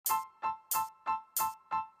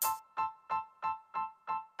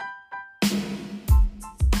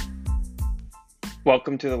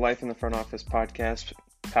Welcome to the Life in the Front Office podcast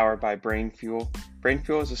powered by Brain Fuel. Brain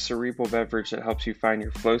Fuel is a cerebral beverage that helps you find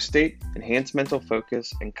your flow state, enhance mental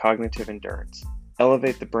focus, and cognitive endurance.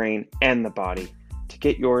 Elevate the brain and the body. To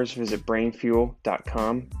get yours, visit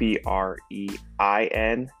brainfuel.com,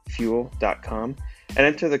 BREIN fuel.com, and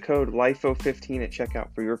enter the code LIFO15 at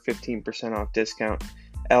checkout for your 15% off discount,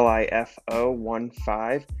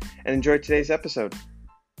 LIFO15, and enjoy today's episode.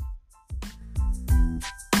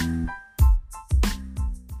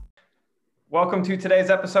 Welcome to today's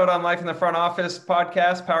episode on Life in the Front Office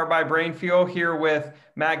podcast powered by Brain Fuel, here with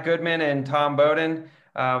Matt Goodman and Tom Bowden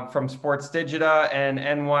from Sports Digita and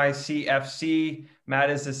NYCFC. Matt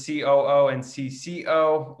is the COO and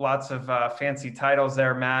CCO. Lots of fancy titles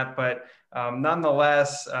there, Matt, but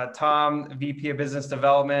nonetheless, Tom, VP of Business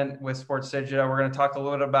Development with Sports Digita. We're going to talk a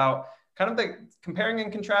little bit about kind of the comparing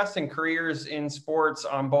and contrasting careers in sports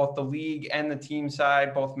on both the league and the team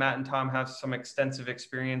side. Both Matt and Tom have some extensive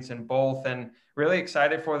experience in both, and really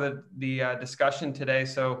excited for the discussion today.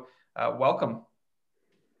 So welcome.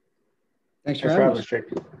 Thanks for having us,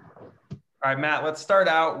 Jake. All right, Matt, let's start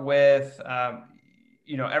out with,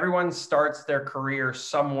 everyone starts their career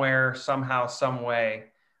somewhere, somehow, some way.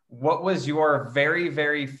 What was your very,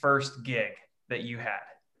 very first gig that you had?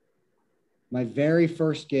 My very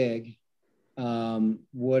first gig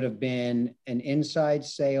would have been an inside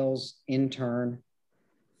sales intern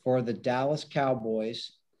for the Dallas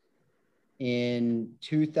Cowboys in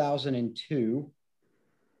 2002,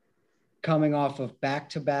 coming off of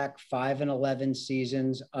back-to-back 5-11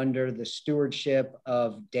 seasons under the stewardship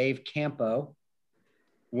of Dave Campo.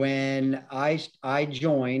 When I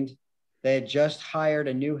joined, they had just hired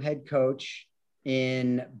a new head coach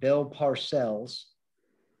in Bill Parcells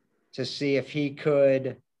to see if he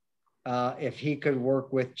could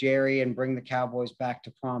work with Jerry and bring the Cowboys back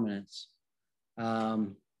to prominence.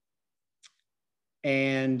 And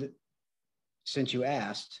since you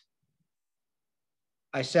asked,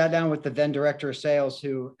 I sat down with the then director of sales,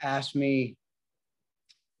 who asked me,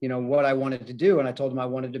 what I wanted to do. And I told him I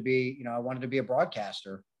wanted to be a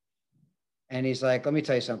broadcaster. And he's like, let me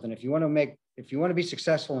tell you something. If you want to be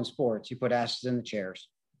successful in sports, you put asses in the chairs.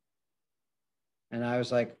 And I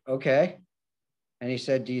was like, okay. And he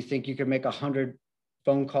said, do you think you could make 100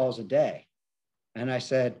 phone calls a day? And I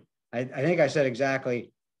said, I think I said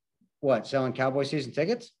exactly what, selling Cowboy season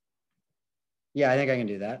tickets? Yeah, I think I can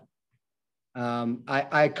do that.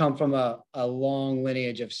 I come from a long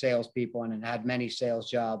lineage of salespeople and had many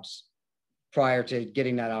sales jobs prior to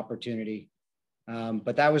getting that opportunity.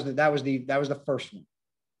 But that was the first one.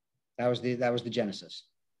 That was the genesis.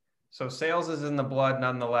 So sales is in the blood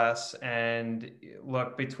nonetheless. And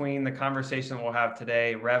look, between the conversation we'll have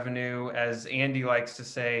today, revenue, as Andy likes to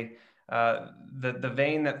say, the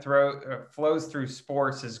vein that flows through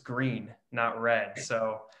sports is green, not red.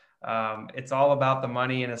 So it's all about the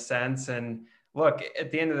money in a sense. And look,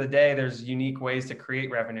 at the end of the day, there's unique ways to create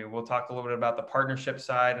revenue. We'll talk a little bit about the partnership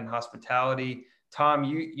side and hospitality. Tom,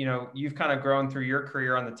 you've kind of grown through your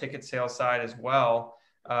career on the ticket sales side as well.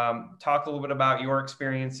 Talk a little bit about your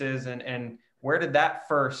experiences and where did that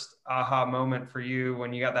first aha moment for you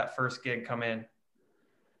when you got that first gig come in?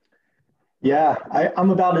 Yeah,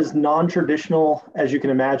 I'm about as non-traditional as you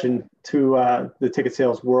can imagine to the ticket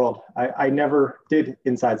sales world. I never did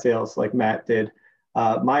inside sales like Matt did.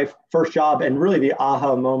 My first job, and really the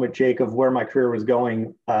aha moment, Jake, of where my career was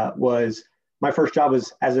going, was my first job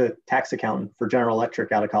was as a tax accountant for General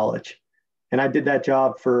Electric out of college. And I did that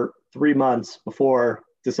job for 3 months before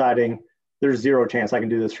deciding there's zero chance I can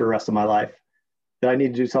do this for the rest of my life, that I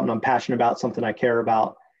need to do something I'm passionate about, something I care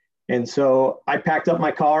about. And so I packed up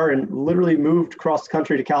my car and literally moved across the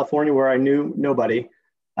country to California, where I knew nobody,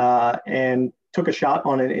 and took a shot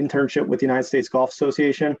on an internship with the United States Golf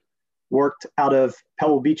Association, worked out of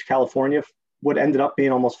Pebble Beach, California, what ended up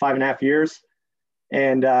being almost 5.5 years.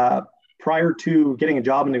 And prior to getting a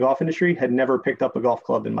job in the golf industry, had never picked up a golf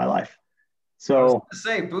club in my life. So I was going to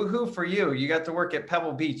say, boo-hoo for you. You got to work at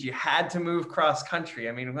Pebble Beach. You had to move cross country.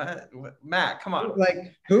 I mean, Matt, come on.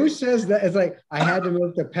 Like, who says that? It's like, I had to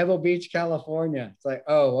move to Pebble Beach, California. It's like,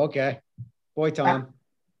 oh, okay. Boy, Tom.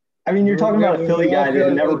 I mean, you're talking about a Philly guy that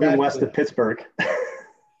had never been west of Pittsburgh.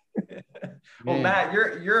 Well, Matt,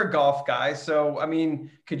 you're a golf guy. So, I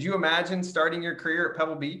mean, could you imagine starting your career at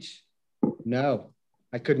Pebble Beach? No,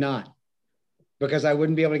 I could not, because I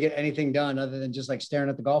wouldn't be able to get anything done other than just like staring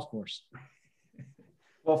at the golf course.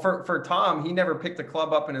 Well, for Tom, he never picked a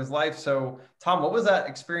club up in his life. So Tom, what was that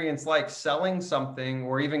experience like, selling something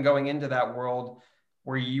or even going into that world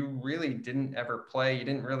where you really didn't ever play? You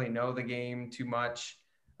didn't really know the game too much,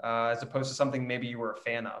 as opposed to something maybe you were a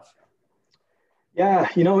fan of? Yeah,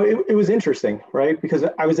 it was interesting, right? Because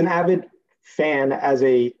I was an avid fan as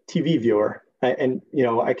a TV viewer. And,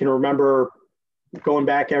 I can remember going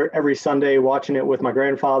back every Sunday watching it with my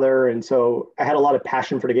grandfather. And so I had a lot of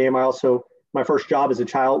passion for the game. My first job as a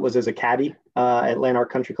child was as a caddy at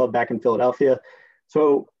Lanark Country Club back in Philadelphia.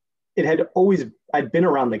 So I'd been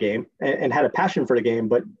around the game and had a passion for the game,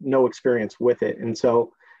 but no experience with it. And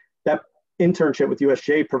so that internship with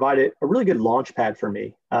USGA provided a really good launch pad for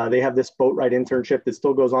me. They have this boat ride internship that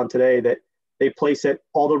still goes on today that they place at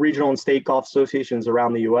all the regional and state golf associations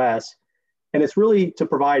around the US. And it's really to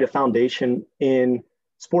provide a foundation in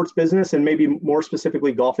sports business and maybe more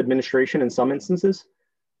specifically golf administration in some instances.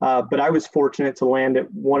 But I was fortunate to land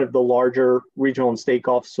at one of the larger regional and state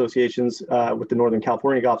golf associations with the Northern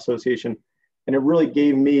California Golf Association. And it really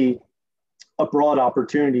gave me a broad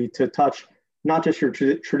opportunity to touch not just your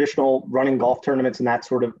traditional running golf tournaments and that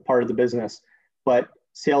sort of part of the business, but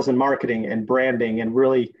sales and marketing and branding, and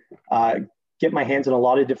really get my hands in a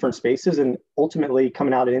lot of different spaces. And ultimately,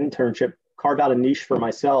 coming out of an internship, carve out a niche for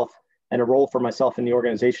myself and a role for myself in the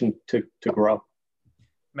organization to grow.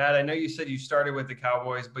 Matt, I know you said you started with the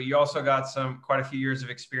Cowboys, but you also got quite a few years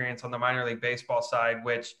of experience on the minor league baseball side,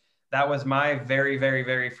 which that was my very, very,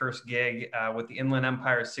 very first gig with the Inland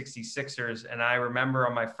Empire 66ers. And I remember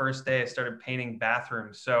on my first day, I started painting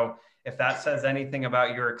bathrooms. So if that says anything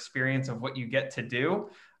about your experience of what you get to do,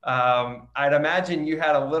 I'd imagine you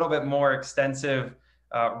had a little bit more extensive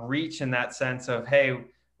reach in that sense of, hey,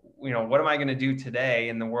 what am I going to do today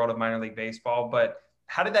in the world of minor league baseball? But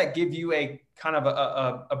how did that give you a kind of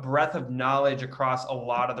a breadth of knowledge across a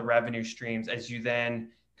lot of the revenue streams as you then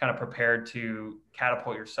kind of prepared to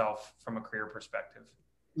catapult yourself from a career perspective?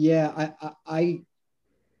 Yeah,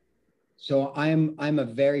 so I'm a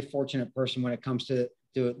very fortunate person when it comes to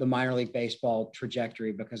the minor league baseball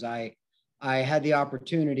trajectory, because I had the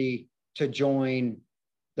opportunity to join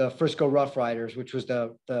the Frisco Rough Riders, which was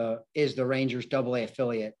the Rangers AA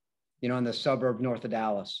affiliate, in the suburb north of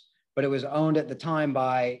Dallas. But it was owned at the time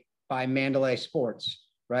by Mandalay Sports,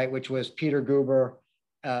 right, which was Peter Guber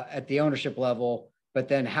at the ownership level. But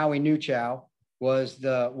then Howie Newchow was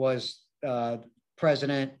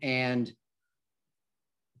president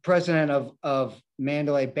of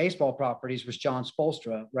Mandalay Baseball Properties, was John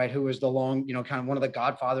Spolstra, right, who was the kind of one of the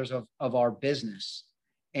godfathers of our business.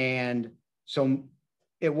 And so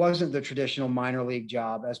it wasn't the traditional minor league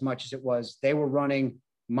job as much as it was they were running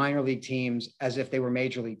minor league teams as if they were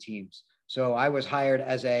major league teams. So I was hired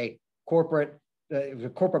as a corporate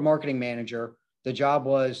marketing manager. The job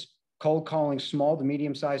was cold calling small to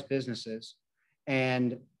medium-sized businesses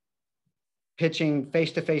and pitching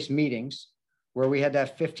face-to-face meetings where we had to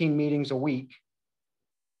have 15 meetings a week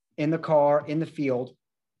in the car, in the field,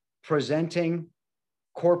 presenting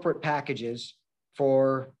corporate packages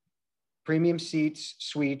for premium seats,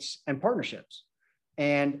 suites, and partnerships.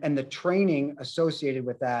 And the training associated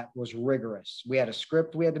with that was rigorous. We had a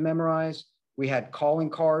script we had to memorize. We had calling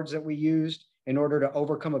cards that we used in order to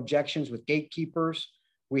overcome objections with gatekeepers.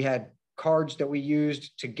 We had cards that we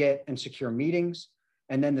used to get and secure meetings.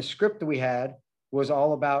 And then the script that we had was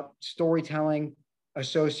all about storytelling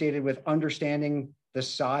associated with understanding the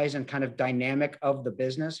size and kind of dynamic of the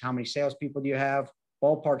business. How many salespeople do you have?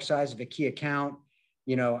 Ballpark size of a key account.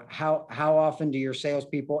 How often do your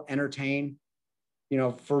salespeople entertain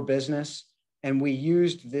for business? And we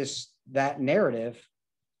used that narrative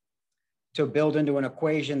to build into an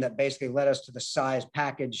equation that basically led us to the size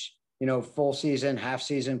package, full season, half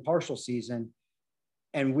season, partial season.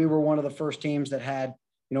 And we were one of the first teams that had,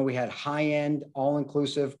 we had high-end,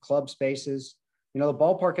 all-inclusive club spaces. The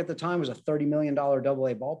ballpark at the time was a $30 million AA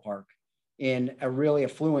ballpark in a really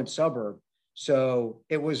affluent suburb. So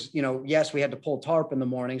it was, yes, we had to pull tarp in the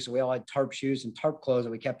morning. So we all had tarp shoes and tarp clothes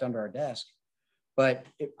that we kept under our desk. But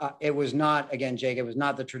it was not, again, Jake, it was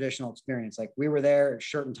not the traditional experience. Like, we were there,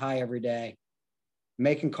 shirt and tie every day,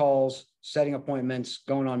 making calls, setting appointments,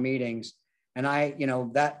 going on meetings. And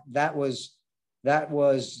that was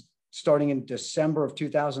starting in December of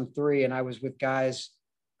 2003. And I was with guys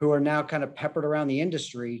who are now kind of peppered around the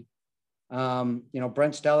industry. Brent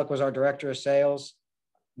Stellick was our director of sales.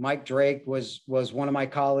 Mike Drake was one of my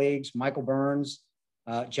colleagues, Michael Burns,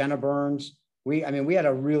 Jenna Burns. We had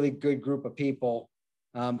a really good group of people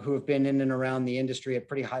who have been in and around the industry at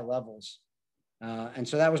pretty high levels. And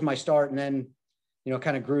so that was my start. And then,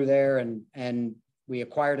 kind of grew there, and we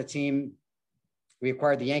acquired a team. We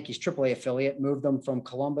acquired the Yankees AAA affiliate, moved them from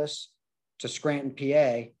Columbus to Scranton,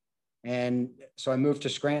 PA. And so I moved to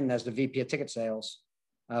Scranton as the VP of ticket sales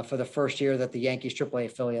for the first year that the Yankees AAA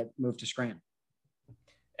affiliate moved to Scranton.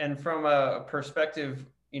 And from a perspective,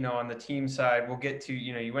 on the team side, we'll get to,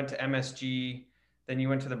 you went to MSG, then you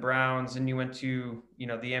went to the Browns, and you went to, the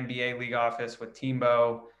NBA league office with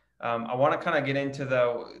Teambo. I want to kind of get into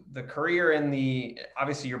the career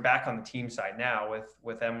obviously you're back on the team side now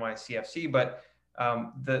with NYCFC, but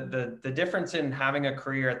the difference in having a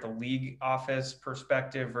career at the league office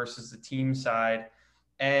perspective versus the team side,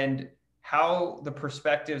 and how the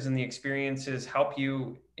perspectives and the experiences help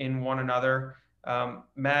you in one another.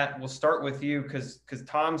 Matt, we'll start with you because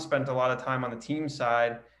Tom spent a lot of time on the team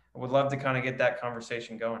side. I would love to kind of get that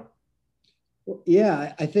conversation going.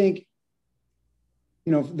 Yeah, I think,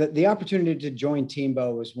 the opportunity to join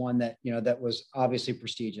Teambo was one that, that was obviously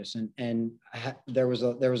prestigious, and there was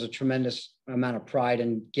a tremendous amount of pride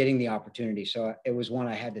in getting the opportunity. So it was one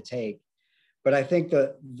I had to take. But I think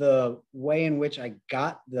the way in which I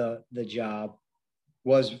got the job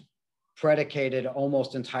was predicated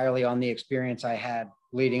almost entirely on the experience I had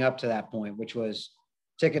leading up to that point, which was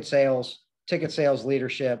ticket sales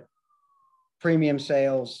leadership, premium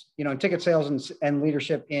sales, ticket sales and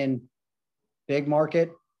leadership in big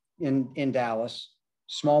market in Dallas,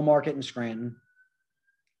 small market in Scranton,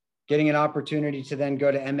 getting an opportunity to then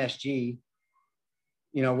go to MSG,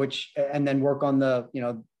 and then work on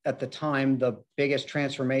at the time, the biggest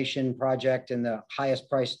transformation project and the highest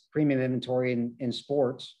priced premium inventory in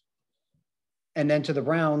sports, and then to the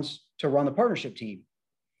Browns to run the partnership team.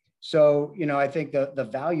 So, I think the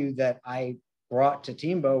value that I brought to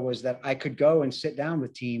Teambo was that I could go and sit down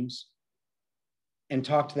with teams and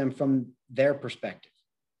talk to them from their perspective,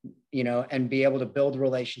 and be able to build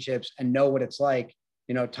relationships and know what it's like.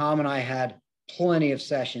 Tom and I had plenty of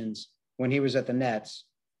sessions when he was at the Nets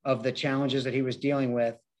of the challenges that he was dealing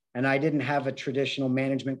with. And I didn't have a traditional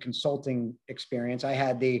management consulting experience. I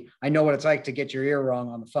know what it's like to get your ear wrung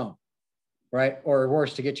on the phone, right? Or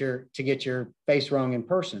worse, to get your face wrung in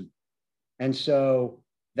person. And so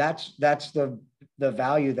that's the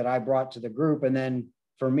value that I brought to the group. And then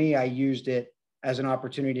for me, I used it as an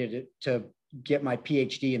opportunity to get my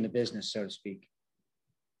PhD in the business, so to speak.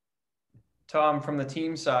 Tom, from the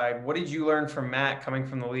team side, what did you learn from Matt coming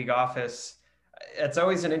from the league office? It's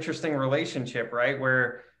always an interesting relationship, right?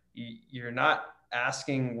 Where you're not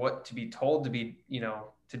asking what to be told to be,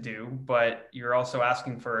 to do, but you're also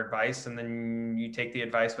asking for advice, and then you take the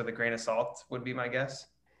advice with a grain of salt, would be my guess.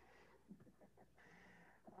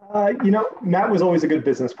 Matt was always a good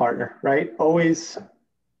business partner, right? Always,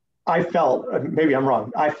 I felt, maybe I'm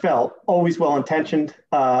wrong, always well-intentioned,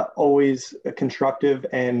 always constructive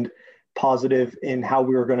and positive in how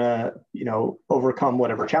we were going to, overcome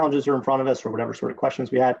whatever challenges are in front of us or whatever sort of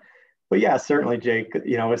questions we had. But yeah, certainly, Jake,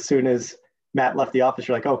 as soon as Matt left the office,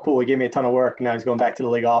 you're like, oh, cool, he gave me a ton of work. Now he's going back to the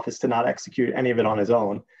league office to not execute any of it on his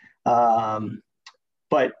own.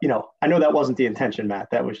 But, I know that wasn't the intention, Matt.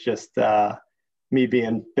 That was just me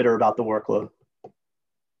being bitter about the workload.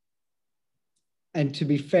 And to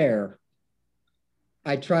be fair,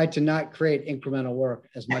 I tried to not create incremental work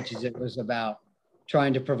as much as it was about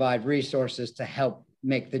trying to provide resources to help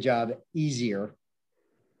make the job easier.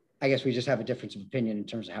 I guess we just have a difference of opinion in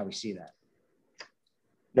terms of how we see that.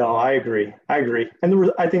 No, I agree.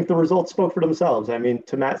 And I think the results spoke for themselves. I mean,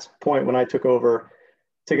 to Matt's point, when I took over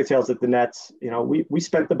ticket sales at the Nets, we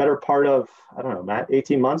spent the better part of, I don't know, Matt,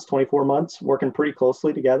 18 months, 24 months working pretty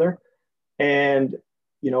closely together. And,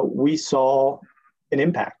 we saw an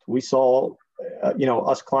impact. We saw,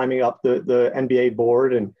 us climbing up the NBA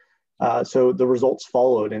board. And so the results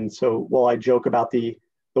followed. And so while I joke about the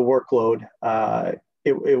workload,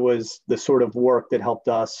 it was the sort of work that helped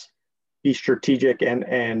us be strategic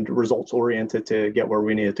and results oriented to get where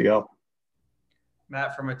we needed to go.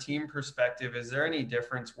 Matt, from a team perspective, is there any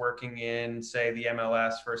difference working in, say, the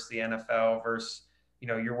MLS versus the NFL versus,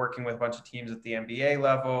 you're working with a bunch of teams at the NBA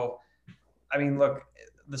level? I mean, look,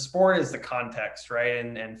 the sport is the context, right?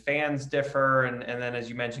 And fans differ. And then, as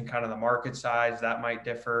you mentioned, kind of the market size, that might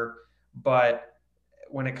differ. But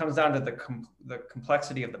when it comes down to the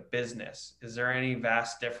complexity of the business, is there any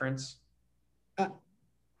vast difference?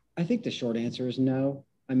 I think the short answer is no.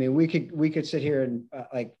 I mean, we could sit here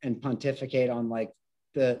and pontificate on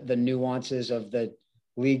the nuances of the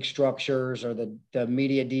league structures or the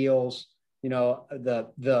media deals,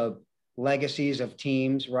 the legacies of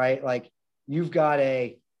teams, right? Like you've got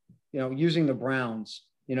using the Browns,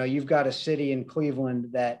 you've got a city in Cleveland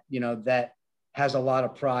that has a lot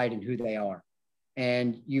of pride in who they are.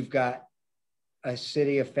 And you've got a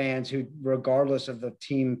city of fans who, regardless of the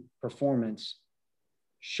team performance,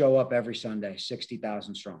 show up every Sunday,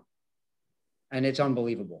 60,000 strong. And it's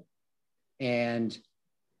unbelievable. And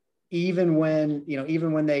even when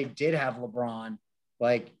they did have LeBron,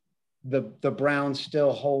 like the Browns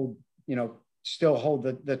still hold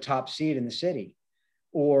the top seed in the city.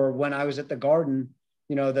 Or when I was at the Garden,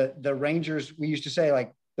 you know, the Rangers, we used to say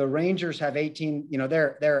like the Rangers have 18, you know,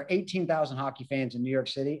 there are 18,000 hockey fans in New York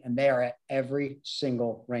City, and they are at every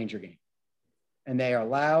single Ranger game. And they are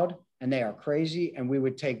loud and they are crazy. And we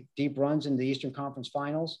would take deep runs in the Eastern Conference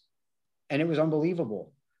Finals, and it was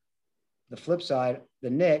unbelievable. The flip side, the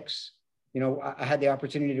Knicks, you know, I had the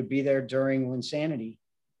opportunity to be there during Linsanity,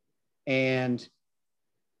 and,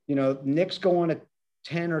 you know, Knicks go on a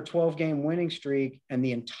 10 or 12 game winning streak, and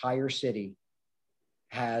the entire city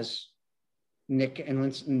has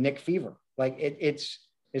Nick fever. Like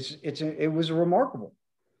it was remarkable.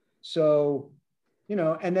 So, you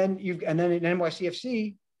know, and then in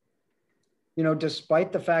NYCFC, you know,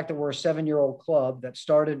 despite the fact that we're a 7-year-old club that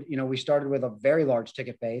started, you know, we started with a very large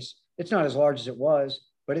ticket base. It's not as large as it was,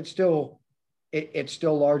 but it's still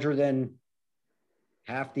larger than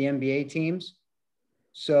half the NBA teams.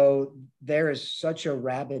 So there is such a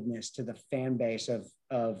rabidness to the fan base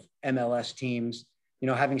of MLS teams, you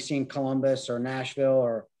know, having seen Columbus or Nashville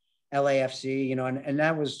or LAFC, you know, and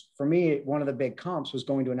that was, for me, one of the big comps was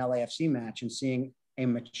going to an LAFC match and seeing a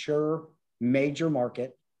mature major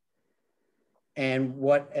market, and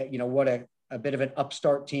what a bit of an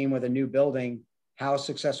upstart team with a new building, how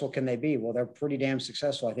successful can they be? Well, they're pretty damn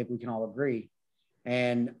successful. I think we can all agree.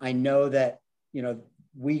 And I know that, you know,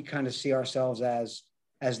 we kind of see ourselves as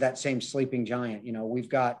that same sleeping giant. You know, we've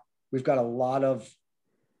got a lot of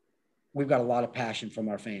passion from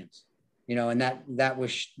our fans, you know, and that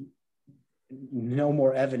was no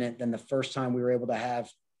more evident than the first time we were able to have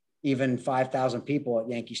even 5,000 people at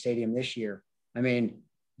Yankee Stadium this year. I mean,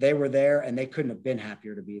 they were there and they couldn't have been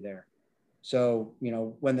happier to be there. So, you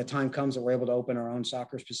know, when the time comes that we're able to open our own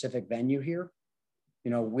soccer specific venue here, you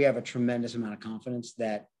know, we have a tremendous amount of confidence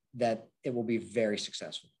that it will be very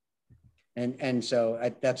successful. And so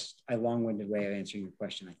that's a long-winded way of answering your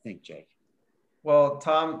question, I think, Jake. Well,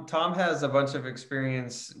 Tom has a bunch of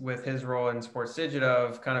experience with his role in Sports Digita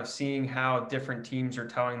of kind of seeing how different teams are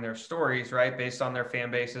telling their stories, right? Based on their fan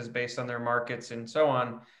bases, based on their markets, and so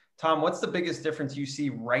on. Tom, what's the biggest difference you see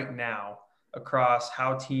right now across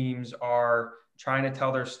how teams are trying to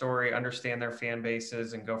tell their story, understand their fan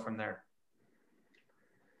bases, and go from there?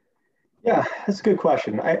 Yeah, that's a good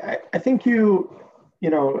question. I think you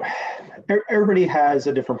know, everybody has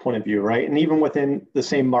a different point of view, right? And even within the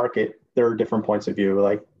same market, there are different points of view.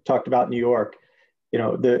 Like talked about New York, you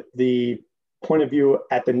know, the point of view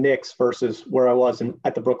at the Knicks versus where I was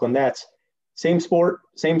at the Brooklyn Nets, same sport,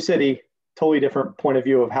 same city, totally different point of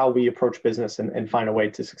view of how we approach business and find a way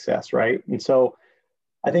to success, right? And so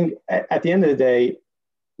I think at the end of the day,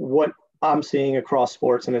 what I'm seeing across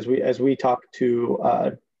sports, and as we talk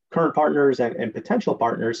to current partners and potential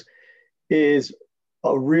partners, is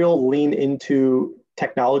a real lean into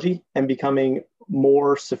technology and becoming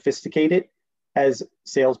more sophisticated as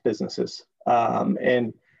sales businesses.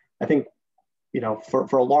 And I think, you know,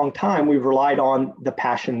 for a long time, we've relied on the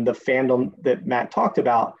passion, the fandom that Matt talked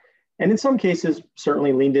about. And in some cases,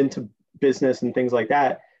 certainly leaned into business and things like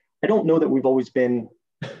that. I don't know that we've always been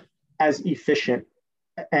as efficient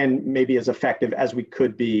and maybe as effective as we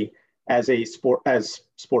could be as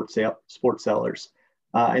sports sellers.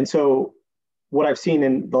 And so what I've seen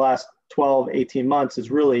in the last 12, 18 months is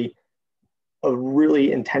really a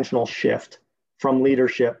really intentional shift from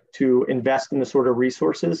leadership to invest in the sort of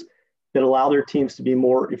resources that allow their teams to be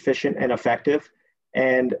more efficient and effective.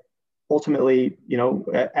 And ultimately, you know,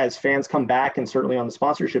 as fans come back, and certainly on the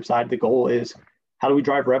sponsorship side, the goal is how do we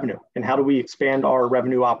drive revenue and how do we expand our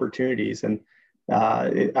revenue opportunities? And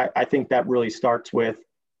I think that really starts with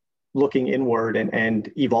looking inward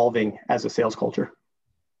and evolving as a sales culture.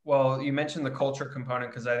 Well, you mentioned the culture component,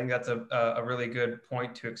 because I think that's a really good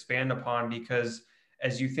point to expand upon, because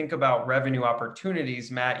as you think about revenue opportunities,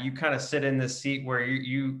 Matt, you kind of sit in this seat where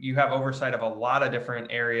you have oversight of a lot of different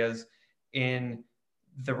areas. In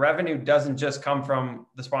the revenue doesn't just come from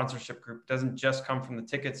the sponsorship group, doesn't just come from the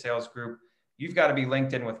ticket sales group. You've got to be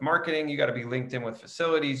linked in with marketing. You got to be linked in with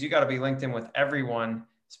facilities. You got to be linked in with everyone,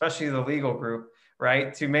 especially the legal group,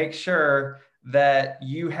 right? To make sure that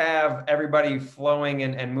you have everybody flowing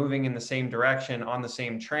and moving in the same direction on the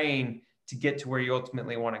same train to get to where you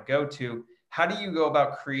ultimately want to go to. How do you go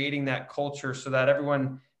about creating that culture so that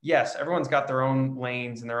everyone's got their own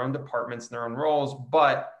lanes and their own departments and their own roles,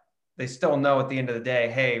 but they still know at the end of the day,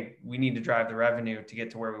 hey, we need to drive the revenue to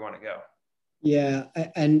get to where we want to go? Yeah.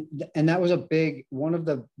 And that was one of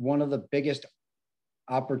the biggest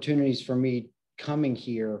opportunities for me coming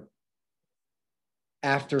here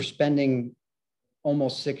after spending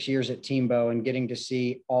almost 6 years at Teambo and getting to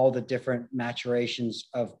see all the different maturations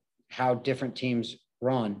of how different teams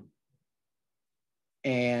run.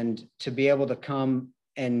 And to be able to come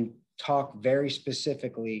and talk very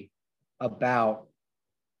specifically about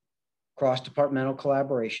cross-departmental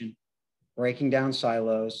collaboration, breaking down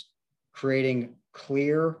silos, creating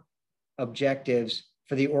clear objectives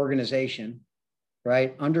for the organization,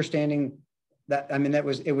 right? Understanding that, I mean, it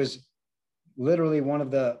was literally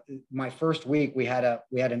my first week, we had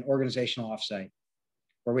an organizational offsite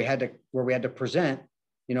where we had to present,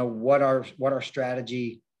 what our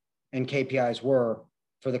strategy and KPIs were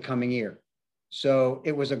for the coming year. So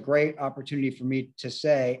it was a great opportunity for me to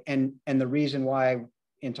say, and the reason why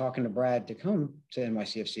in talking to Brad to come to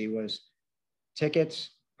NYCFC was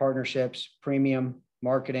tickets, partnerships, premium,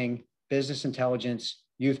 marketing, business intelligence,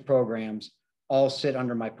 youth programs, all sit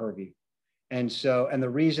under my purview. And the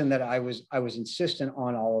reason that I was insistent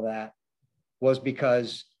on all of that was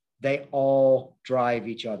because they all drive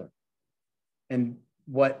each other. And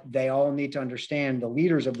what they all need to understand, the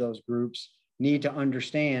leaders of those groups need to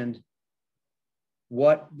understand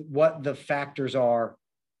what the factors are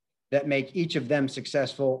that make each of them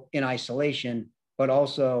successful in isolation, but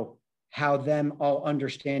also how them all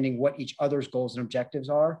understanding what each other's goals and objectives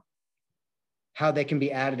are, how they can be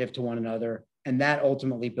additive to one another. And that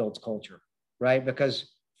ultimately builds culture, right? Because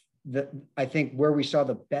I think where we saw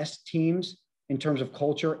the best teams in terms of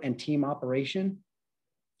culture and team operation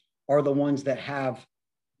are the ones that have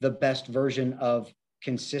the best version of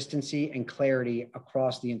consistency and clarity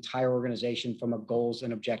across the entire organization from a goals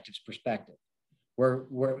and objectives perspective. Where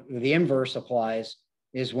the inverse applies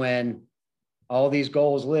is when all these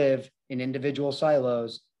goals live in individual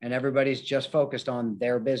silos and everybody's just focused on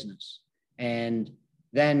their business. And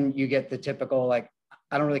then you get the typical, like,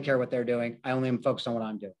 I don't really care what they're doing. I only am focused on what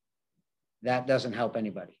I'm doing. That doesn't help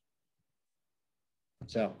anybody.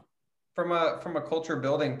 So from a culture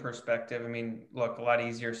building perspective, I mean, look, a lot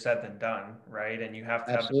easier said than done, right? And you have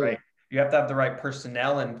to absolutely. have the right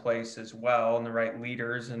personnel in place as well, and the right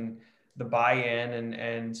leaders and the buy-in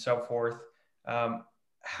and so forth.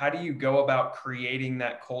 How do you go about creating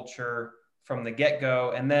that culture from the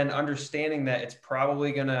get-go, and then understanding that it's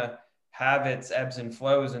probably going to have its ebbs and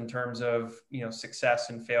flows in terms of, success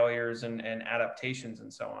and failures and adaptations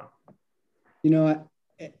and so on?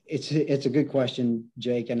 It's a good question,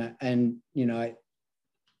 Jake. And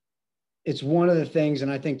it's one of the things,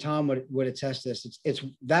 and I think Tom would attest this.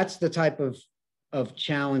 That's the type of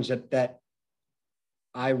challenge that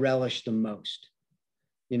I relish the most,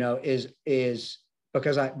 is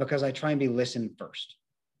because I try and be listened first,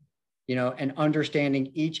 and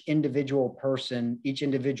understanding each individual person, each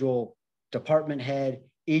individual department head,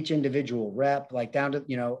 each individual rep, like down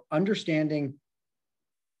to, understanding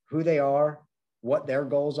who they are, what their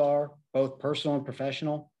goals are, both personal and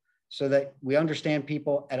professional, so that we understand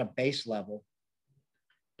people at a base level.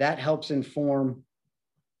 That helps inform,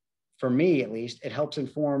 for me at least, it helps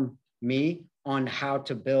inform me on how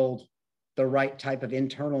to build the right type of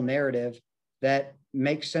internal narrative that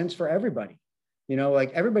makes sense for everybody.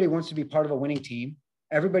 Like, everybody wants to be part of a winning team.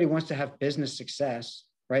 Everybody wants to have business success,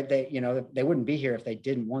 right? They wouldn't be here if they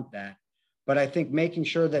didn't want that. But I think making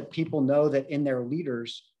sure that people know that in their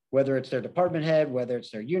leaders, whether it's their department head, whether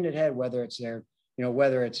it's their unit head, whether it's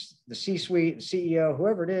whether it's the C-suite, the CEO,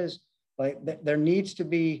 whoever it is, like, there needs to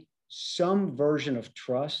be some version of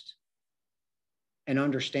trust and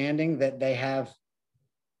understanding that they have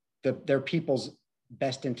their people's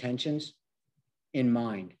best intentions in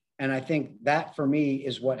mind. And I think that, for me,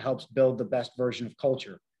 is what helps build the best version of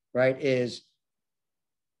culture, right? Is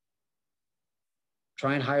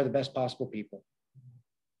try and hire the best possible people.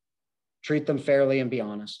 Treat them fairly and be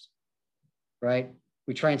honest, right?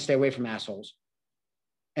 We try and stay away from assholes.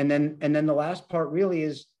 And then the last part really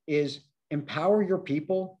is empower your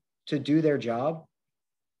people to do their job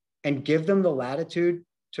and give them the latitude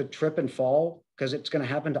to trip and fall, because it's going to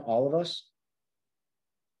happen to all of us.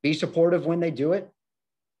 Be supportive when they do it.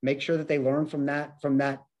 Make sure that they learn from that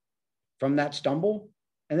stumble,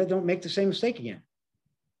 and they don't make the same mistake again.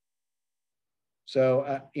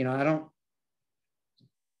 So,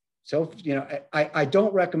 I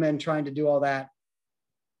don't recommend trying to do all that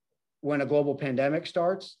when a global pandemic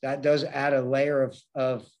starts. That does add a layer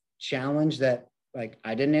of challenge that, like,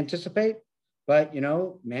 I didn't anticipate, but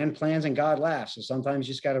man plans and God laughs. So sometimes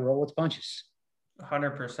you just got to roll with the punches.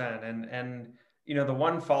 100%. And, the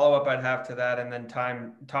one follow-up I'd have to that, and then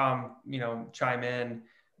Tom, chime in,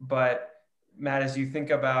 but Matt, as you think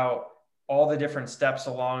about all the different steps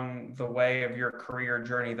along the way of your career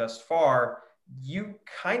journey thus far, you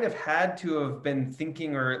kind of had to have been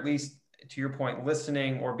thinking, or at least, to your point,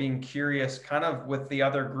 listening or being curious kind of with the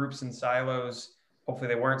other groups and silos. Hopefully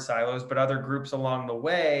they weren't silos, but other groups along the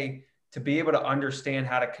way, to be able to understand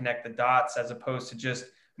how to connect the dots, as opposed to just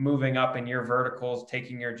moving up in your verticals,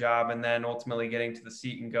 taking your job, and then ultimately getting to the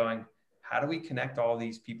seat and going, how do we connect all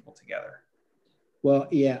these people together? Well,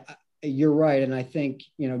 yeah, you're right. And I think,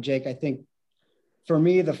 Jake, I think for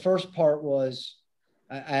me, the first part was,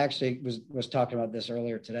 I actually was talking about this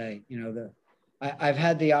earlier today. I've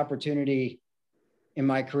had the opportunity in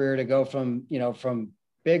my career to go from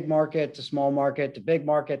big market to small market to big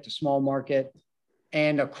market to small market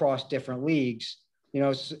and across different leagues,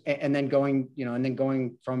 and then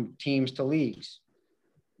going from teams to leagues.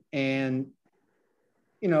 And,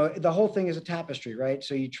 the whole thing is a tapestry, right?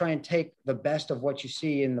 So you try and take the best of what you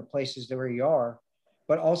see in the places where you are,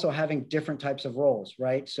 but also having different types of roles,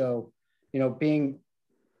 right? So, being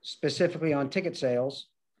specifically on ticket sales,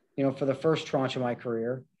 for the first tranche of my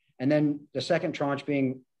career, and then the second tranche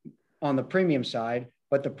being on the premium side,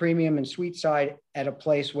 but the premium and suite side at a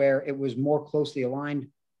place where it was more closely aligned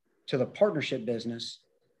to the partnership business,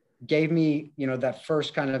 gave me, that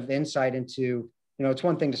first kind of insight into, it's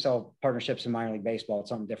one thing to sell partnerships in minor league baseball. It's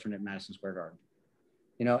something different at Madison Square Garden,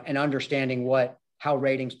 and understanding how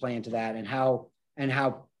ratings play into that, and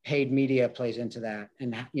how paid media plays into that,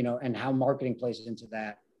 and how marketing plays into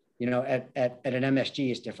that, at an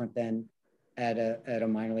MSG is different than at a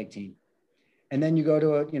minor league team. And then you go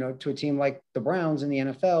to a team like the Browns in the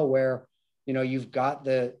NFL, where, you've got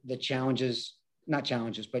the not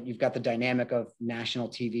challenges, but you've got the dynamic of national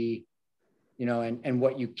TV, and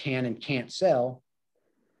what you can and can't sell,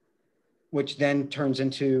 which then turns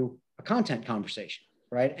into a content conversation,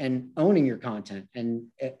 right? And owning your content. And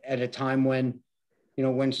at a time when,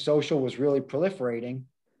 when social was really proliferating,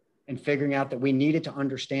 and figuring out that we needed to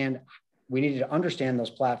understand those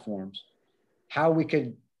platforms, how we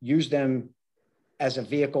could use them as a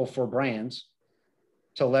vehicle for brands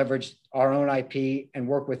to leverage our own IP and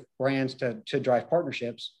work with brands to drive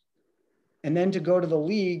partnerships. And then to go to the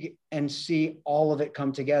league and see all of it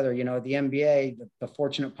come together. The NBA, the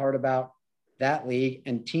fortunate part about that league,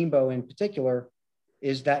 and Teambo in particular,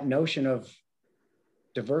 is that notion of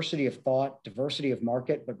diversity of thought, diversity of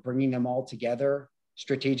market, but bringing them all together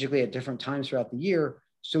strategically at different times throughout the year.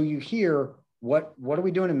 So you hear what are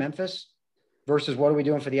we doing in Memphis versus what are we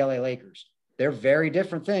doing for the LA Lakers? They're very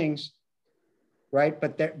different things, right?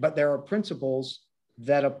 But there are principles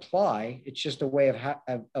that apply. It's just a way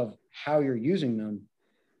of how you're using them.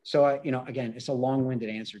 So again, it's a long-winded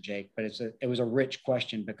answer, Jake, but it was a rich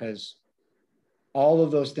question, because all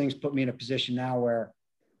of those things put me in a position now where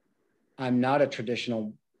I'm not a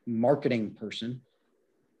traditional marketing person,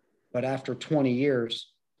 but after 20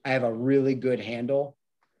 years, I have a really good handle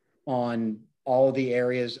on all the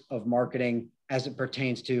areas of marketing as it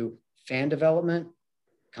pertains to fan development,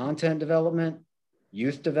 content development,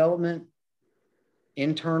 youth development,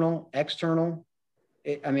 internal, external.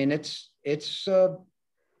 It's a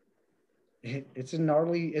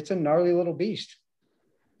gnarly little beast.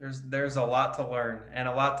 There's a lot to learn and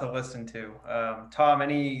a lot to listen to. Tom,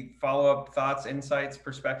 any follow-up thoughts, insights,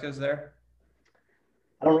 perspectives there?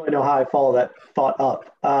 I don't really know how I follow that thought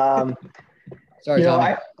up. Sorry,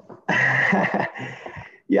 Tommy.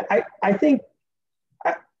 I think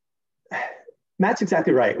Matt's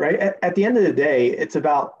exactly right, right? At the end of the day, it's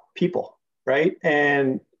about people, right?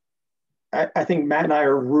 And I think Matt and I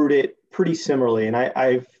are rooted pretty similarly. And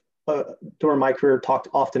I've during my career, talked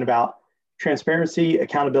often about transparency,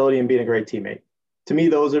 accountability, and being a great teammate. To me,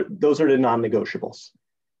 those are the non-negotiables.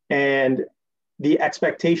 And the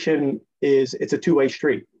expectation is it's a two-way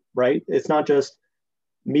street, right? It's not just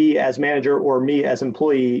me as manager or me as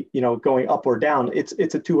employee, going up or down. It's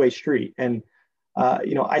a two-way street. And,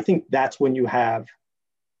 I think that's when you have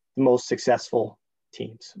the most successful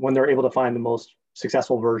teams, when they're able to find the most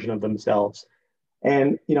successful version of themselves.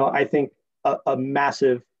 And, I think a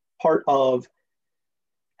massive part of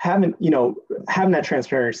having that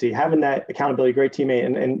transparency, having that accountability, great teammate.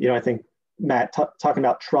 And I think Matt talking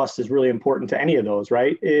about trust is really important to any of those,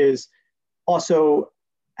 right? Is also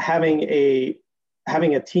having a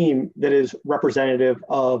team that is representative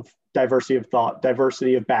of diversity of thought,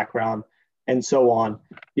 diversity of background, and so on,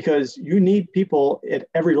 because you need people at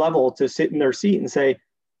every level to sit in their seat and say,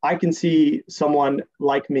 I can see someone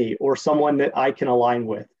like me, or someone that I can align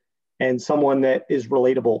with, and someone that is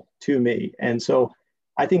relatable to me. And so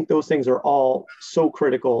I think those things are all so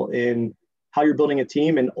critical in how you're building a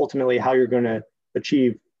team, and ultimately how you're going to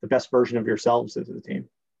achieve the best version of yourselves as a team.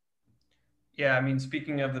 Yeah, I mean,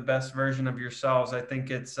 speaking of the best version of yourselves, I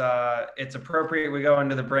think it's appropriate we go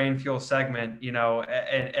into the brain fuel segment. And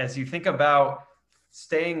as you think about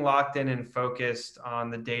staying locked in and focused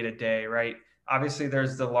on the day-to-day, right? Obviously,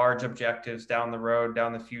 there's the large objectives down the road,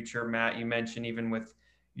 down the future. Matt, you mentioned even with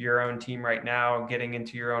your own team right now, getting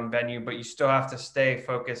into your own venue, but you still have to stay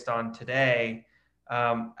focused on today.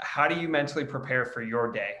 How do you mentally prepare for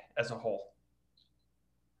your day as a whole?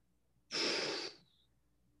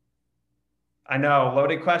 I know,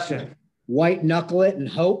 loaded question. White knuckle it and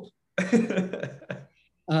hope.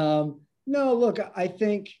 No, look, I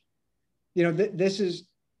think,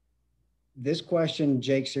 this question,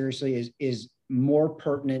 Jake, seriously is more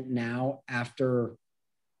pertinent now after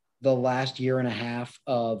the last year and a half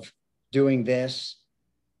of doing this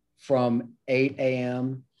from 8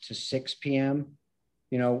 a.m. to 6 p.m.,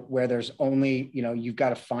 where there's only, you've got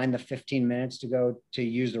to find the 15 minutes to go to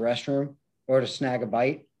use the restroom or to snag a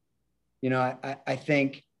bite. I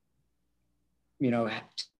think,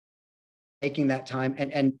 taking that time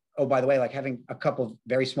and oh, by the way, like having a couple of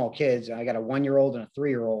very small kids, I got a 1-year-old and a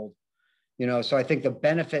 3-year-old, so I think the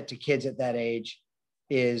benefit to kids at that age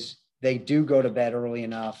is they do go to bed early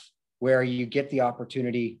enough where you get the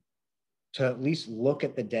opportunity to at least look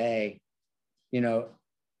at the day,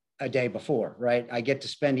 a day before, right? I get to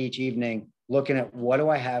spend each evening looking at what do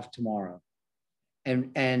I have tomorrow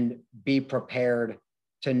and be prepared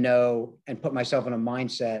to know and put myself in a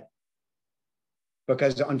mindset,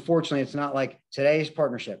 because unfortunately it's not like today's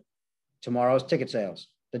partnership, tomorrow's ticket sales,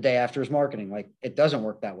 the day after is marketing. Like it doesn't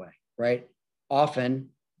work that way, right? Often,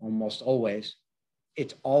 almost always,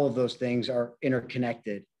 it's all of those things are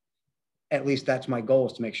interconnected. At least that's my goal,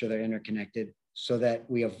 is to make sure they're interconnected so that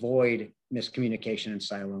we avoid miscommunication and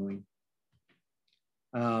siloing.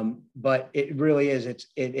 But it really is, it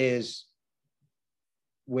is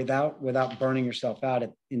without burning yourself out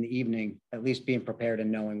in the evening, at least being prepared and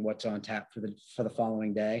knowing what's on tap for the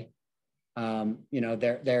following day. I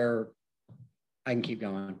can keep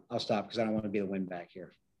going. I'll stop because I don't want to be the windbag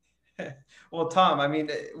here. Well, Tom, I mean,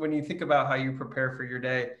 when you think about how you prepare for your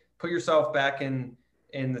day, put yourself back in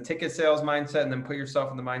the ticket sales mindset and then put yourself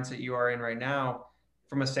in the mindset you are in right now.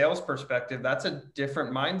 From a sales perspective, that's a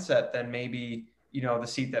different mindset than maybe, the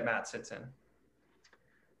seat that Matt sits in.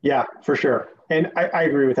 Yeah, for sure. And I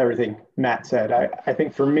agree with everything Matt said. I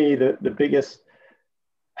think for me, the biggest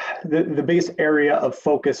area of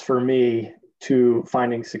focus for me to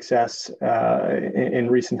finding success in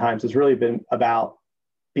recent times has really been about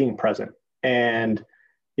being present and,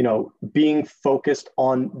 being focused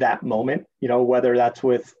on that moment, whether that's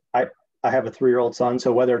with, I have a 3-year-old son.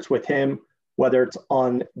 So whether it's with him, whether it's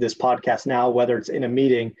on this podcast now, whether it's in a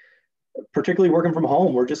meeting, particularly working from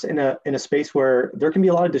home, we're just in a space where there can be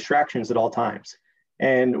a lot of distractions at all times.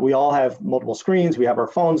 And we all have multiple screens. We have our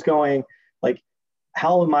phones going. Like,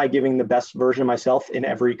 how am I giving the best version of myself in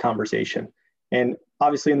every conversation? And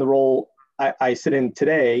obviously in the role I sit in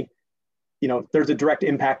today, there's a direct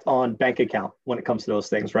impact on bank account when it comes to those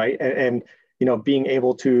things, right? And being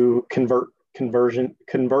able to convert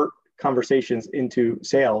conversations into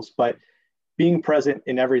sales, but being present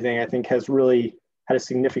in everything, I think, has really had a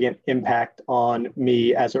significant impact on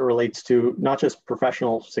me as it relates to not just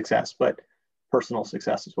professional success, but personal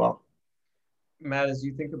success as well. Matt, as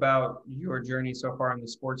you think about your journey so far in the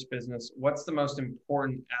sports business, what's the most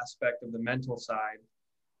important aspect of the mental side,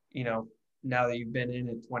 now that you've been in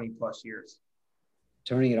it 20 plus years?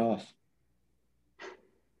 Turning it off.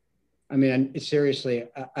 I mean, seriously,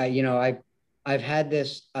 I've had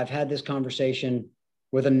this conversation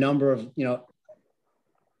with a number of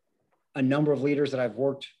leaders that I've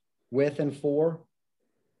worked with and for.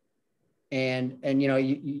 And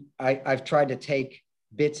I've tried to take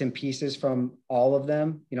bits and pieces from all of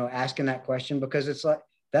them, asking that question, because it's like,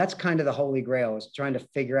 that's kind of the holy grail, is trying to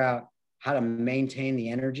figure out how to maintain the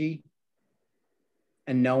energy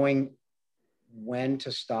and knowing when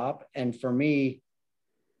to stop. And for me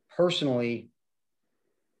personally,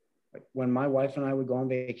 when my wife and I would go on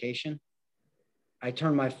vacation, I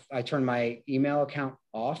turn my email account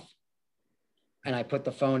off and I put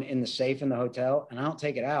the phone in the safe in the hotel, and I don't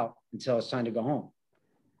take it out until it's time to go home.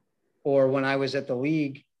 Or when I was at the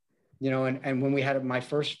league, and when we had my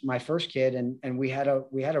first kid, and we had a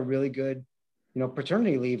really good,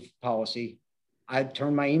 paternity leave policy, I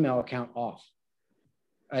turned my email account off,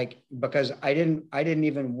 because I didn't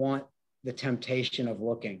even want the temptation of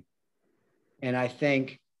looking. And I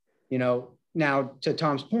think, now to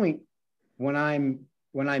Tom's point, when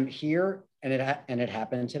I'm here, and it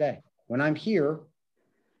happened today, when I'm here,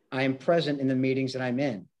 I am present in the meetings that I'm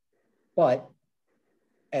in. But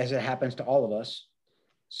as it happens to all of us,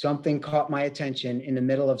 something caught my attention in the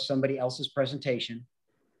middle of somebody else's presentation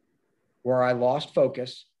where I lost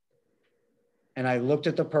focus. And I looked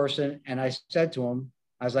at the person and I said to him,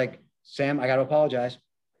 I was like, Sam, I got to apologize.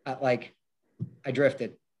 I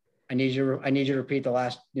drifted. I need you to repeat the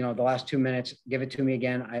last 2 minutes. Give it to me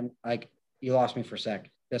again. I'm like, you lost me for a sec.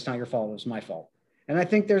 That's not your fault. It was my fault. And I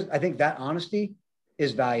think that honesty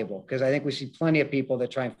is valuable, because I think we see plenty of people that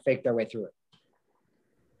try and fake their way through it.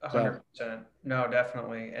 100%. No,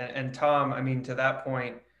 definitely. And Tom, I mean, to that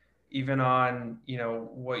point, even on,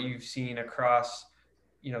 what you've seen across,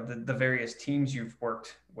 the various teams you've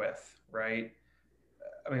worked with, right?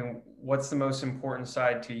 I mean, what's the most important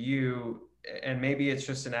side to you? And maybe it's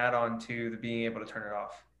just an add-on to the being able to turn it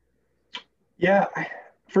off. Yeah,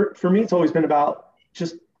 for me, it's always been about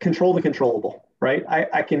just control the controllable, right?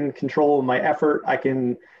 I can control my effort. I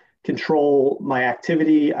can control my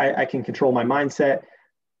activity. I can control my mindset.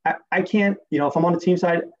 I can't, if I'm on the team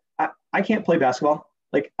side, I can't play basketball.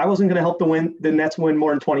 Like, I wasn't going to help the Nets win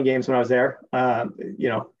more than 20 games when I was there.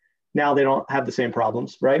 Now they don't have the same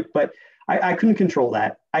problems, right? But I couldn't control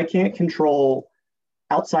that. I can't control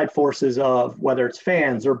outside forces of whether it's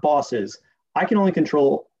fans or bosses. I can only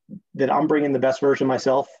control that I'm bringing the best version of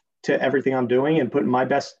myself to everything I'm doing and putting my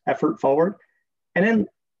best effort forward. And then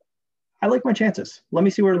I like my chances. Let me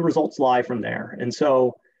see where the results lie from there. And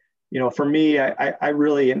so, for me, I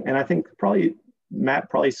really, and I think probably Matt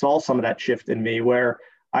probably saw some of that shift in me, where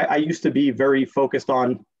I used to be very focused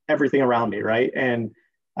on everything around me, right? And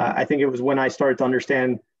I think it was when I started to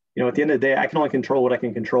understand, at the end of the day, I can only control what I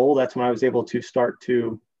can control. That's when I was able to start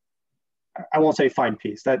to, I won't say find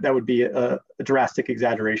peace. That would be a drastic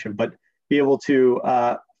exaggeration, but be able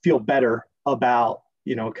to feel better about,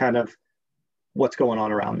 kind of what's going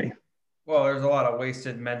on around me. Well, there's a lot of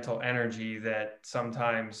wasted mental energy that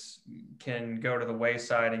sometimes can go to the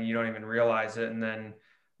wayside and you don't even realize it. And then,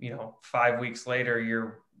 5 weeks later,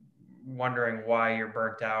 you're wondering why you're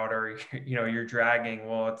burnt out, or, you're dragging.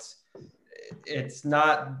 Well, it's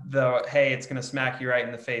not hey, it's going to smack you right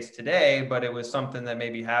in the face today, but it was something that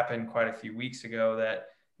maybe happened quite a few weeks ago that,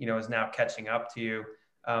 is now catching up to you.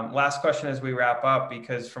 Last question as we wrap up,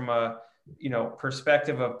 because from a,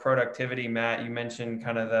 perspective of productivity, Matt, you mentioned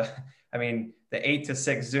kind of the 8 to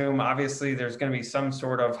 6 Zoom. Obviously there's going to be some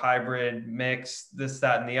sort of hybrid mix, this,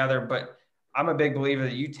 that, and the other, but I'm a big believer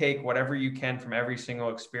that you take whatever you can from every single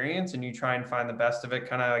experience and you try and find the best of it,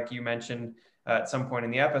 kind of like you mentioned at some point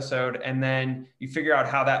in the episode. And then you figure out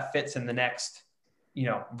how that fits in the next,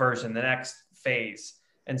 version, the next phase.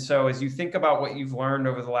 And so as you think about what you've learned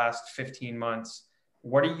over the last 15 months,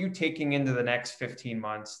 what are you taking into the next 15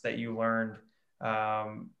 months that you learned,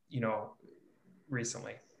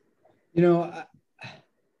 recently?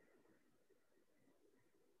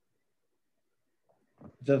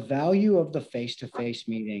 The value of the face-to-face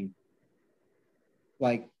meeting,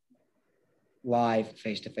 like live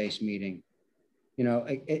face-to-face meeting,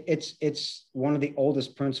 it's one of the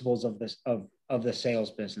oldest principles of this, of the sales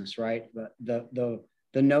business, right? The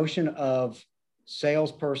notion of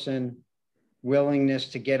salesperson willingness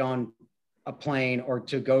to get on a plane or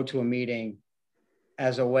to go to a meeting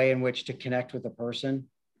as a way in which to connect with a person.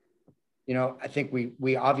 I think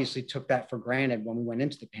we obviously took that for granted when we went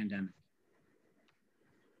into the pandemic.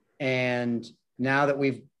 And now that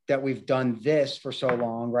we've done this for so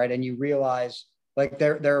long, right? And you realize, like,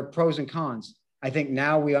 there are pros and cons. I think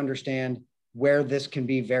now we understand where this can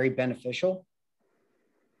be very beneficial,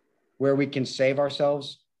 where we can save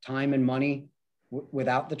ourselves time and money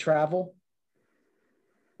without the travel.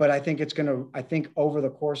 But I think over the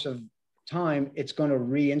course of time, it's going to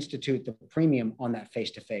reinstitute the premium on that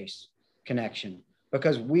face-to-face connection,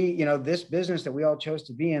 because this business that we all chose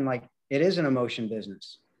to be in, like, it is an emotion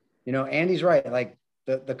business. Andy's right. Like,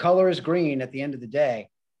 the color is green at the end of the day,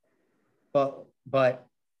 but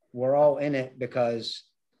we're all in it because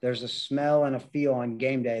there's a smell and a feel on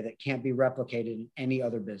game day that can't be replicated in any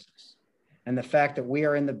other business. And the fact that we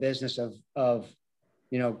are in the business of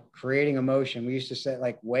creating emotion. We used to say,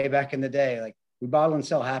 like, way back in the day, like, we bottle and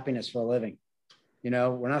sell happiness for a living.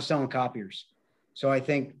 We're not selling copiers. So I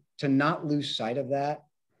think to not lose sight of that,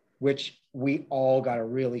 which we all got a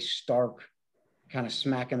really stark kind of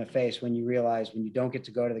smack in the face when you realize when you don't get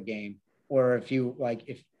to go to the game, or if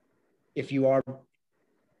you are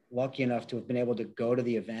lucky enough to have been able to go to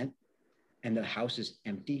the event and the house is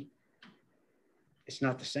empty, it's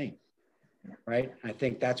not the same. Right. I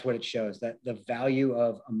think that's what it shows, that the value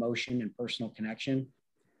of emotion and personal connection.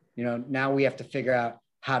 Now we have to figure out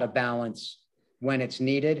how to balance when it's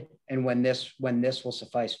needed and when this will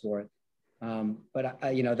suffice for it. But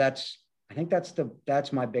I think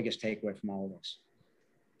that's my biggest takeaway from all of this.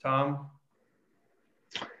 Tom?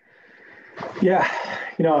 Yeah.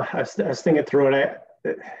 I was thinking through it.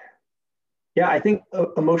 I think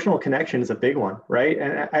emotional connection is a big one. Right.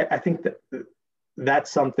 And I think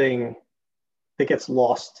that's something that gets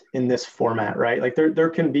lost in this format, right? Like, there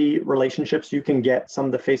can be relationships, you can get some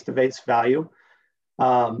of the face-to-face value.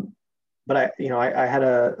 but I had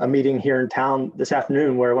a meeting here in town this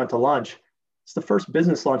afternoon where I went to lunch. It's the first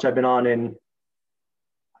business lunch I've been on in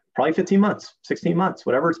probably 15 months, 16 months,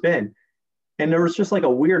 whatever it's been. And there was just like a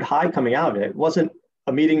weird high coming out of it. It wasn't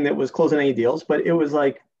a meeting that was closing any deals, but it was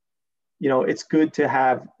like, it's good to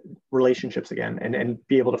have relationships again and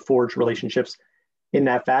be able to forge relationships in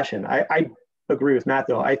that fashion. I agree with Matt,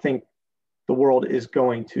 though. I think the world is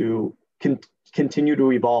going to continue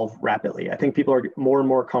to evolve rapidly. I think people are more and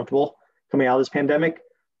more comfortable coming out of this pandemic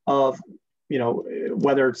of,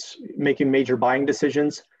 whether it's making major buying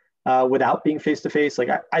decisions without being face to face. Like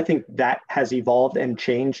I think that has evolved and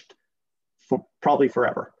changed for probably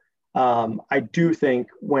forever. I do think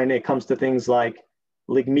when it comes to things like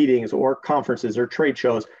league meetings or conferences or trade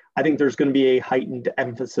shows, I think there's going to be a heightened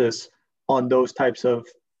emphasis on those types of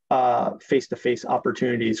face-to-face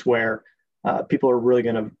opportunities where people are really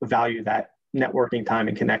going to value that networking time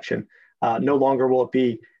and connection. No longer will it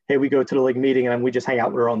be, hey, we go to the league meeting and we just hang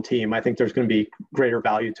out with our own team. I think there's going to be greater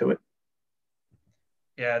value to it.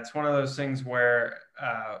 Yeah, it's one of those things where,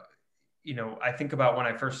 I think about when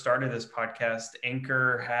I first started this podcast,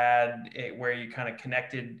 Anchor had it where you kind of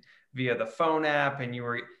connected via the phone app, and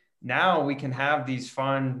now we can have these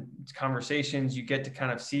fun conversations. You get to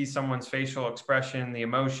kind of see someone's facial expression, the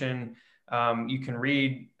emotion. You can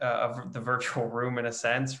read the virtual room in a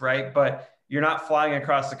sense, right? But you're not flying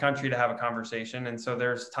across the country to have a conversation. And so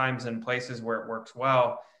there's times and places where it works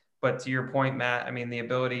well. But to your point, Matt, I mean, the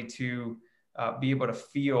ability to be able to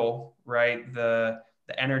feel, right, the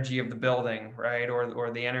energy of the building, right,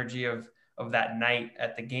 or the energy of that night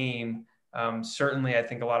at the game, certainly I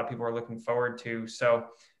think a lot of people are looking forward to. So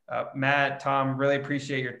Matt, Tom, really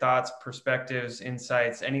appreciate your thoughts, perspectives,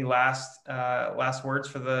 insights. Any last words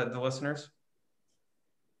for the listeners?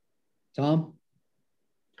 Tom?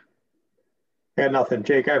 Yeah, nothing.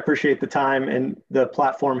 Jake, I appreciate the time and the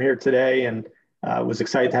platform here today, and was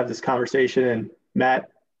excited to have this conversation. And Matt,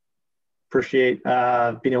 appreciate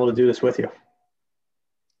being able to do this with you.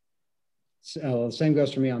 So the same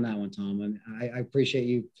goes for me on that one, Tom. And I appreciate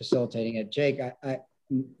you facilitating it. Jake,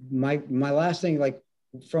 my last thing, like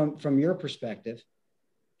from your perspective,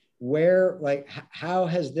 how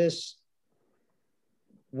has this,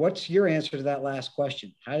 what's your answer to that last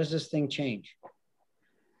question? How does this thing change?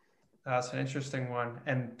 That's an interesting one,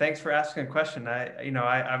 and thanks for asking a question.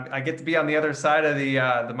 I get to be on the other side of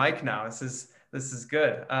the mic now. This is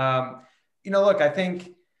good. Look, I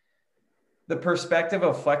think the perspective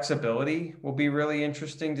of flexibility will be really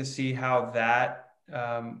interesting to see how that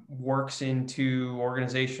works into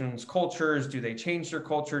organizations' cultures. Do they change their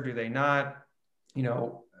culture? Do they not?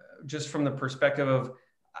 Just from the perspective of,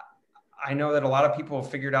 I know that a lot of people have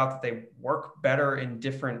figured out that they work better in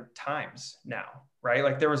different times now, right?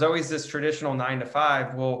 Like there was always this traditional 9 to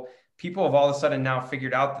 5. Well, people have all of a sudden now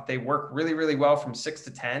figured out that they work really, really well from 6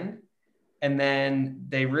 to 10. And then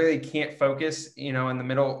they really can't focus, in the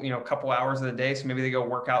middle, a couple hours of the day. So maybe they go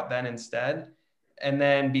work out then instead. And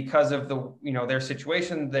then because of their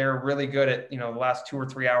situation, they're really good at, the last 2 or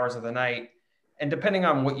 3 hours of the night. And depending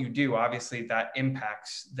on what you do, obviously that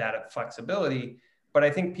impacts that flexibility. But I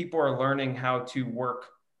think people are learning how to work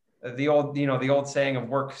the old saying of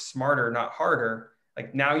work smarter, not harder.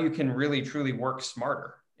 Like now you can really, truly work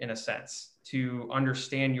smarter in a sense to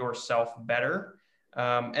understand yourself better.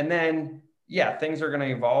 And then, yeah, things are going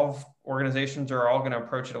to evolve. Organizations are all going to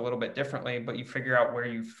approach it a little bit differently, but you figure out where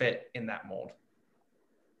you fit in that mold.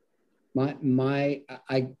 I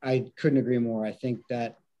couldn't agree more. I think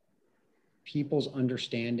that people's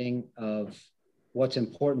understanding of what's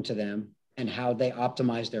important to them and how they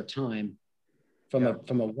optimize their time from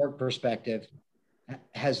a work perspective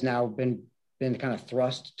has now been kind of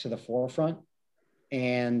thrust to the forefront.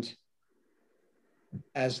 And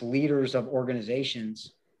as leaders of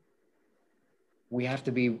organizations, we have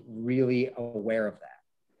to be really aware of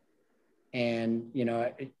that. And,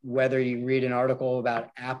 whether you read an article about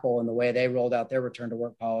Apple and the way they rolled out their return to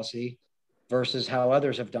work policy versus how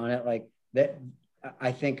others have done it, like that,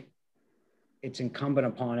 I think it's incumbent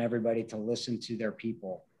upon everybody to listen to their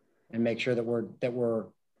people and make sure that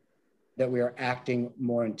we are acting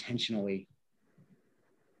more intentionally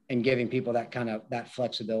and giving people that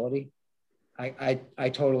flexibility. I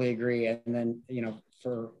totally agree. And then,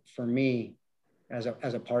 for me as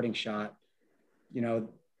a parting shot,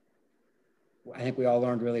 I think we all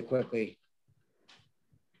learned really quickly,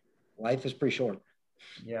 life is pretty short.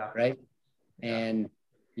 Yeah. Right. Yeah. And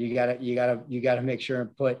you gotta make sure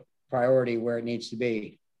and put priority where it needs to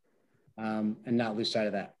be, and not lose sight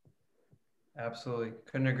of that. Absolutely.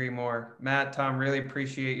 Couldn't agree more. Matt, Tom, really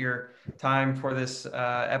appreciate your time for this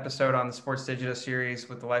episode on the Sports Digita series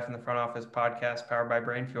with the Life in the Front Office podcast powered by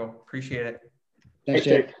Brain Fuel. Appreciate it. Thanks, Thanks,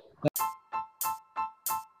 Jake. Jake.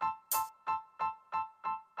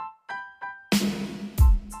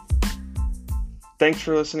 Thanks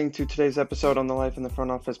for listening to today's episode on the Life in the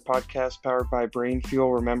Front Office podcast powered by Brain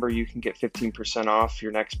Fuel. Remember, you can get 15% off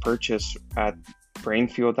your next purchase at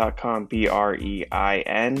brainfuel.com,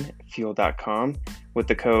 BREIN fuel.com, with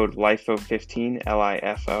the code LIFO15,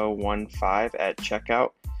 LIFO15 at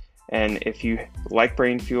checkout. And if you like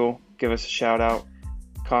Brain Fuel, give us a shout out,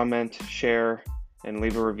 comment, share, and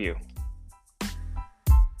leave a review.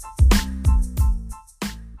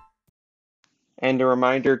 And a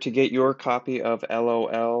reminder to get your copy of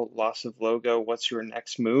LOL, Loss of Logo, What's Your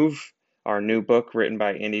Next Move? Our new book written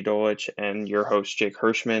by Andy Dolich and your host, Jake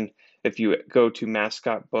Hirschman. If you go to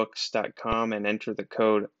mascotbooks.com and enter the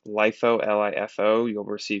code LIFO, LIFO, you'll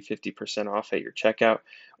receive 50% off at your checkout,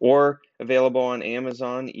 or available on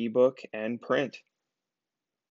Amazon, ebook, and print.